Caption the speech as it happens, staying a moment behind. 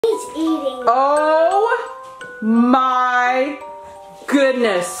eating. Oh my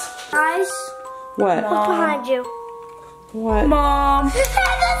goodness. Guys. What? Look behind you. What? Mom. That's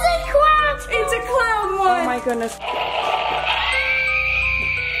a clown. It's a clown one. Oh my goodness.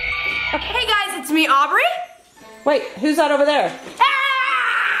 Hey guys, it's me, Aubrey. Wait, who's that over there?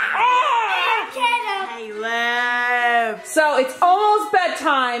 Caleb. So it's almost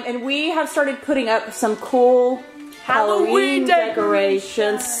bedtime and we have started putting up some cool Halloween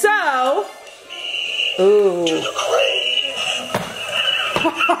decorations. So, ooh.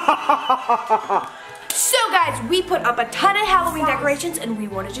 So guys, we put up a ton of Halloween decorations and we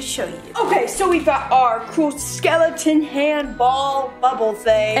wanted to show you. Okay, so we got our cool skeleton handball bubble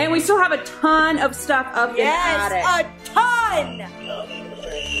thing. And we still have a ton of stuff up in the attic. Yes, a ton!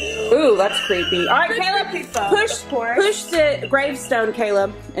 Ooh, that's creepy. All right, Caleb, push the gravestone,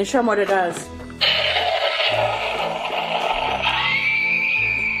 Caleb, and show them what it does.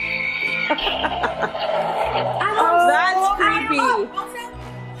 That's creepy.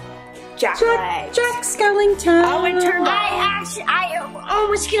 Jack Skellington. Oh, it turned out. I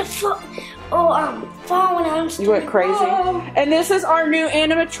almost get a fall when I'm You went crazy. And this is our new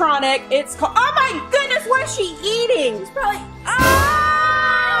animatronic. It's called. Oh my goodness, what is she eating? It's probably.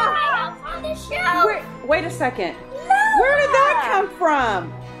 on the show. Wait a second. No. Where did that come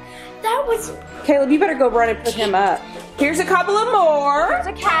from? That was. Caleb, you better go run and put him up. Here's a couple of more. There's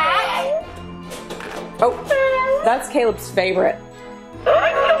a cat. Oh, that's Caleb's favorite.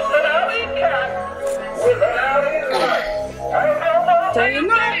 Day and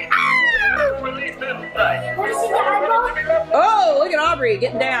night. What is he, the eyeball? Oh, look at Aubrey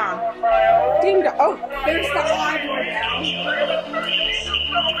getting down. Ding dong. Oh, there's the eyeball down.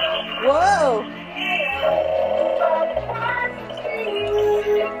 Whoa.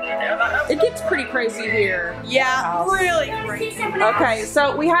 It gets pretty crazy here. Yeah, really crazy. Okay,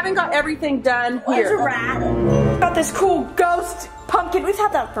 so we haven't got everything done There's a here. rat. Got this cool ghost pumpkin. We've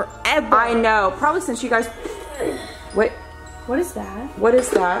had that forever. I know. Probably since you guys. Wait. What is that? What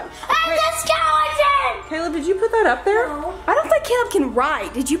is that? It's a skeleton! Caleb, did you put that up there? No. I don't think Caleb can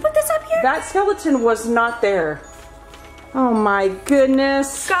ride. Did you put this up here? That skeleton was not there. Oh my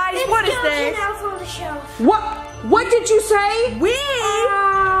goodness. Guys, what is this? Out on the shelf. What did you say? We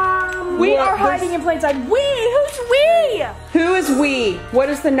What are was- hiding in plain sight. Who's we? Who is we? What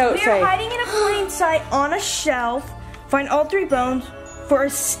does the note We say? are hiding in a plain sight on a shelf. Find all 3 bones for a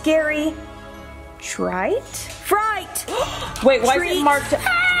scary fright. Wait, why is Treat. it marked?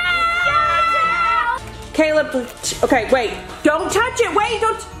 Caleb, okay, wait. Don't touch it. Wait,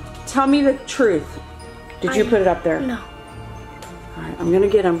 don't. Tell me the truth. Did you put it up there? No. All right, I'm gonna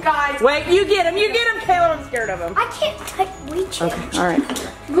get him. Guys. Wait, you get him. You get him, Caleb. I'm scared of him. I can't reach it. Okay, all right.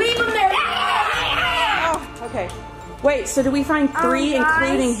 Leave him there. Okay. Wait, so do we find 3 guys.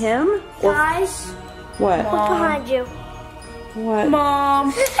 including him? Or Guys, what? look behind you. What?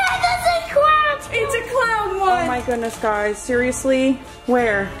 Mom. That's a clown. It's a clown one. Oh my goodness, guys. Seriously?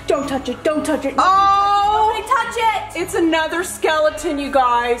 Where? Don't touch it. Don't touch it. Oh! Nobody touch it. It's another skeleton, you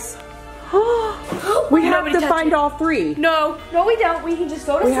guys. We have Nobody to touch find it. all 3. No, we don't. We can just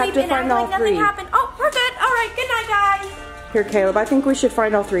go to We have sleep to and find act all like nothing 3. happened. Oh, we're good. All right. Good night, guys. Here, Caleb, I think we should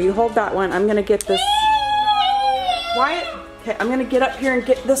find all 3. You hold that one. I'm gonna get this. Wyatt? Okay, I'm gonna get up here and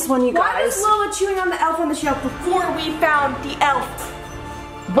get this one, you Why was guys. Lola chewing on the elf on the shelf before we found the elf?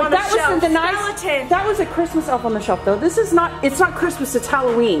 But on the that shelf? was the nice. Skeleton. That was a Christmas elf on the shelf, though. This is not. It's not Christmas. It's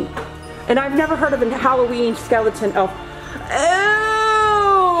Halloween, and I've never heard of a Halloween skeleton elf. He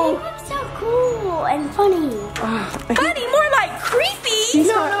Oh! looks so cool and funny. Funny, more like creepy.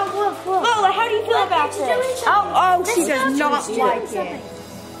 No, look. Lola, how do you feel Look, about it's this? doing something. Oh, This she does skeleton's not doing like something.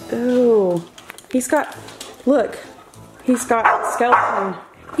 it. Ooh, he's got. Look, he's got skeleton.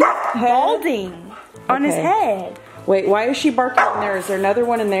 Balding on his Okay. head. Wait, why is she barking in there? Is there another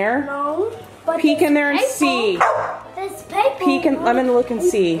one in there? No. But Peek there's in there and paper. see. There's paper. Peek and I'm gonna look and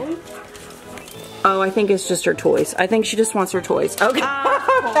see. Oh, I think it's just her toys. I think she just wants her toys. Okay.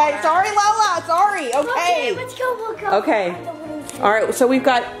 Okay. Sorry, Lola. Sorry. Okay. Let's go look up. Okay. All right. So we've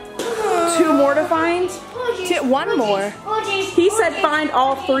got 2 more to find. One more. He said find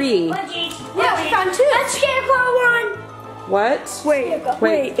all 3. Yeah, we found 2. Let's scarecrow one. What?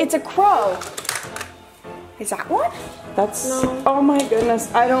 Wait, it's a crow. Is that one? That's. Oh my goodness.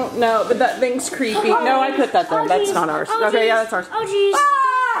 I don't know, but that thing's creepy. No, I put that there. That's not ours. Okay, yeah, that's ours. Oh, jeez.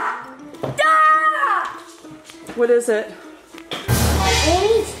 What is it?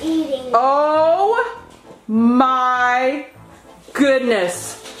 Annie's eating. Oh my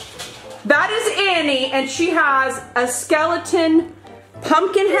goodness. That is Annie, and she has a skeleton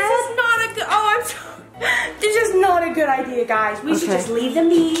pumpkin head. This is not a good. Oh, I'm sorry. This is not a good idea, guys. We should just leave them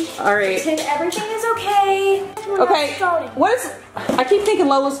be. All right. Pretend everything is okay. Okay. What is? I keep thinking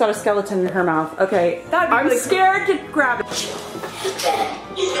Lola's got a skeleton in her mouth. Okay. I'm really scared to grab it.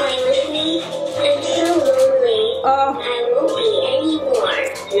 You play with me. I'm so lonely. I won't be anymore.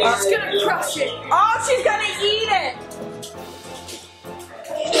 She's gonna crush it. Oh, she's gonna eat it.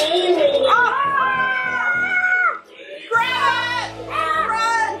 Stay with me. Grab it!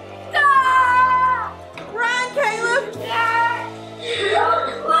 Run! Run, Caleb!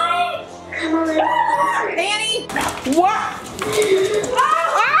 Come on. Annie! What? I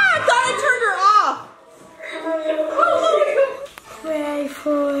thought I turned her off. Pray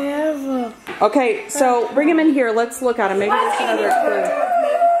forever. Okay, so bring him in here. Let's look at him. Maybe there's another clue.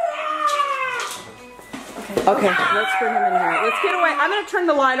 Okay, let's bring him in here. Let's get away. I'm gonna turn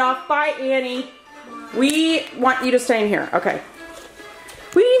the light off. Bye, Annie. We want you to stay in here. Okay.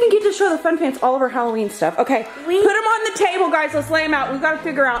 We didn't even get to show the fun pants, all of our Halloween stuff. Okay, put them on the table, guys. Let's lay them out. We've got to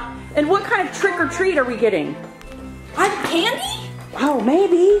figure out. And what kind of trick or treat are we getting? Candy? Oh,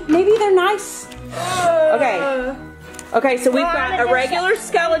 maybe. Maybe they're nice. Okay. Okay, so we've got a regular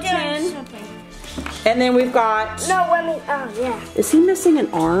skeleton. And then we've got... No, let me... Oh, yeah. Is he missing an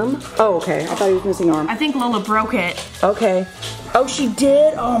arm? Oh, okay. I thought he was missing an arm. I think Lola broke it. Okay. Oh, she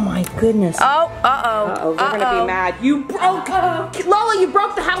did? Oh, my goodness. Oh, Uh-oh. They're going to be mad. You broke... Lola, you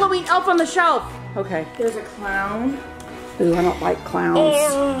broke the Halloween elf on the shelf. Okay. There's a clown. Ooh, I don't like clowns.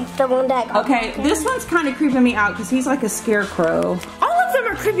 And the one that got Okay, this one's kind of creeping me out because he's like a scarecrow. All of them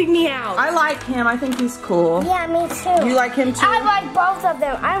are creeping me out. I like him. I think he's cool. Yeah, me too. You like him too? I like both of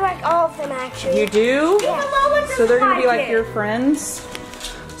them. I like all of them, actually. You do? Yeah. So they're going to be like your friends?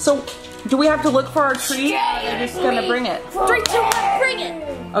 So, do we have to look for our treat? Or are they just going to bring it? 3, 2, 1, bring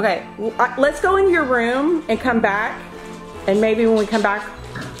it. Okay, let's go in your room and come back. And maybe when we come back,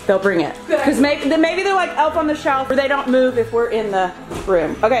 they'll bring it. Because maybe they're like Elf on the Shelf, or they don't move if we're in the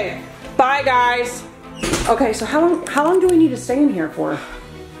room. Okay, bye guys. Okay, so how long do we need to stay in here for?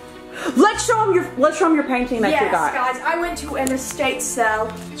 Let's show them your painting that you got. Yes, guys, I went to an estate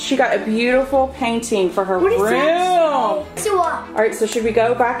sale. She got a beautiful painting for her room. All right, so should we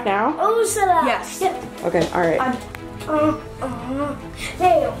go back now? Yes. Okay, all right.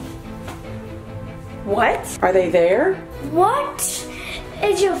 There. What? Are they there? What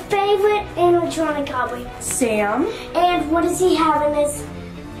is your favorite animatronic hobby? Sam. And what does he have in his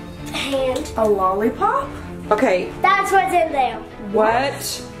hand? A lollipop? Okay. That's what's in there.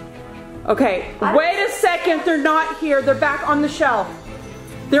 What? Okay, wait a second. They're not here. They're back on the shelf.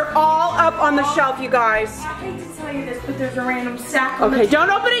 They're all up on the shelf, you guys. I hate to tell you this, but there's a random sack on Okay,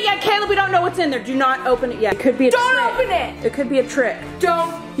 don't open it yet, Caleb. We don't know what's in there. Do not open it yet. It could be a trick. Don't open it! It could be a trick.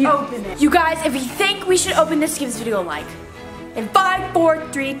 Don't open it. You guys, if you think we should open this, give this video a like. In 5, 4,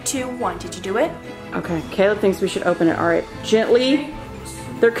 3, 2, 1. Did you do it? Okay, Caleb thinks we should open it. All right, gently.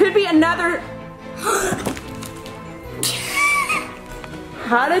 There could be another...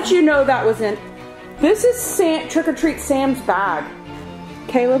 How did you know that was in? This is Trick or Treat Sam's bag.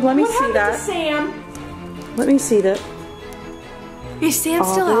 Caleb, let me see that. What happened to Sam? Let me see that. Is Sam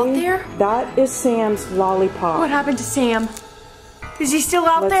still out there? That is Sam's lollipop. What happened to Sam? Is he still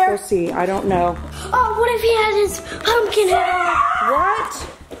out there? Let's go see. I don't know. Oh, what if he had his pumpkin head on? What?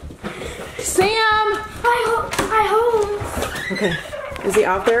 Sam! I hope. Okay. Is he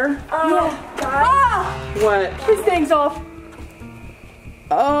out there? Yeah. Ah! What? His thing's off.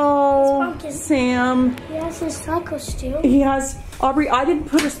 Oh, Sam. He has his cycle still. He has... Aubrey, I didn't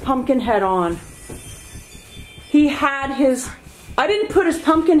put his pumpkin head on. He had his... I didn't put his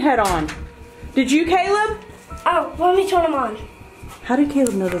pumpkin head on. Did you, Caleb? Oh, let me turn him on. How did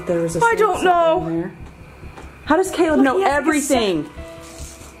Caleb know that there was a... I don't know. In there? How does Caleb know everything?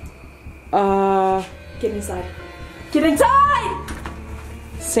 Get inside. Get inside!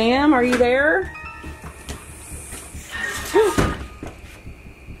 Sam, are you there?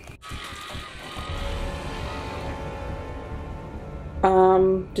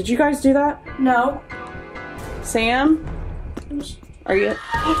 Did you guys do that? No. Sam? Are you...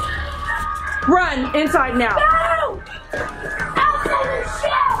 Run! Inside now! No! Outside the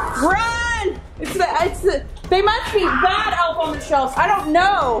shelf! Run! It's the... They must be bad Elf on the Shelves. I don't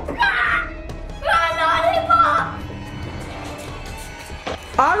know.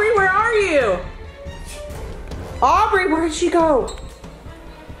 Aubrey, where are you? Aubrey, where did she go?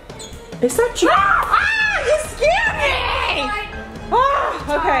 Is that you? You scared me!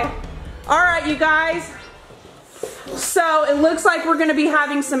 Okay. All right, you guys. So it looks like we're gonna be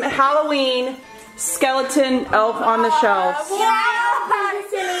having some Halloween skeleton Elf on the Shelves.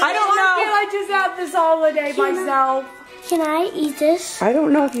 I don't know. I just have this holiday myself. Can I eat this? I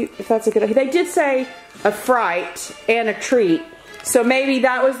don't know if that's a good idea. They did say a fright and a treat. So maybe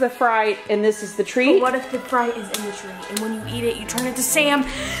that was the fright and this is the treat? But what if the fright is in the treat and when you eat it, you turn into Sam?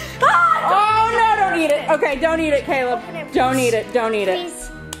 Oh, no, don't eat it. Okay, don't eat it, Caleb. Don't eat it, don't eat it.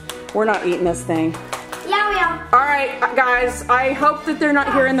 Please. We're not eating this thing. Yeah, we are. All right, guys, I hope that they're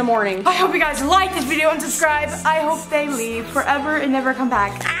not here in the morning. I hope you guys like this video and subscribe. I hope they leave forever and never come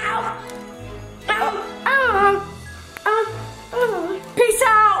back. Ow! Ow! Ow! Ow! Ow!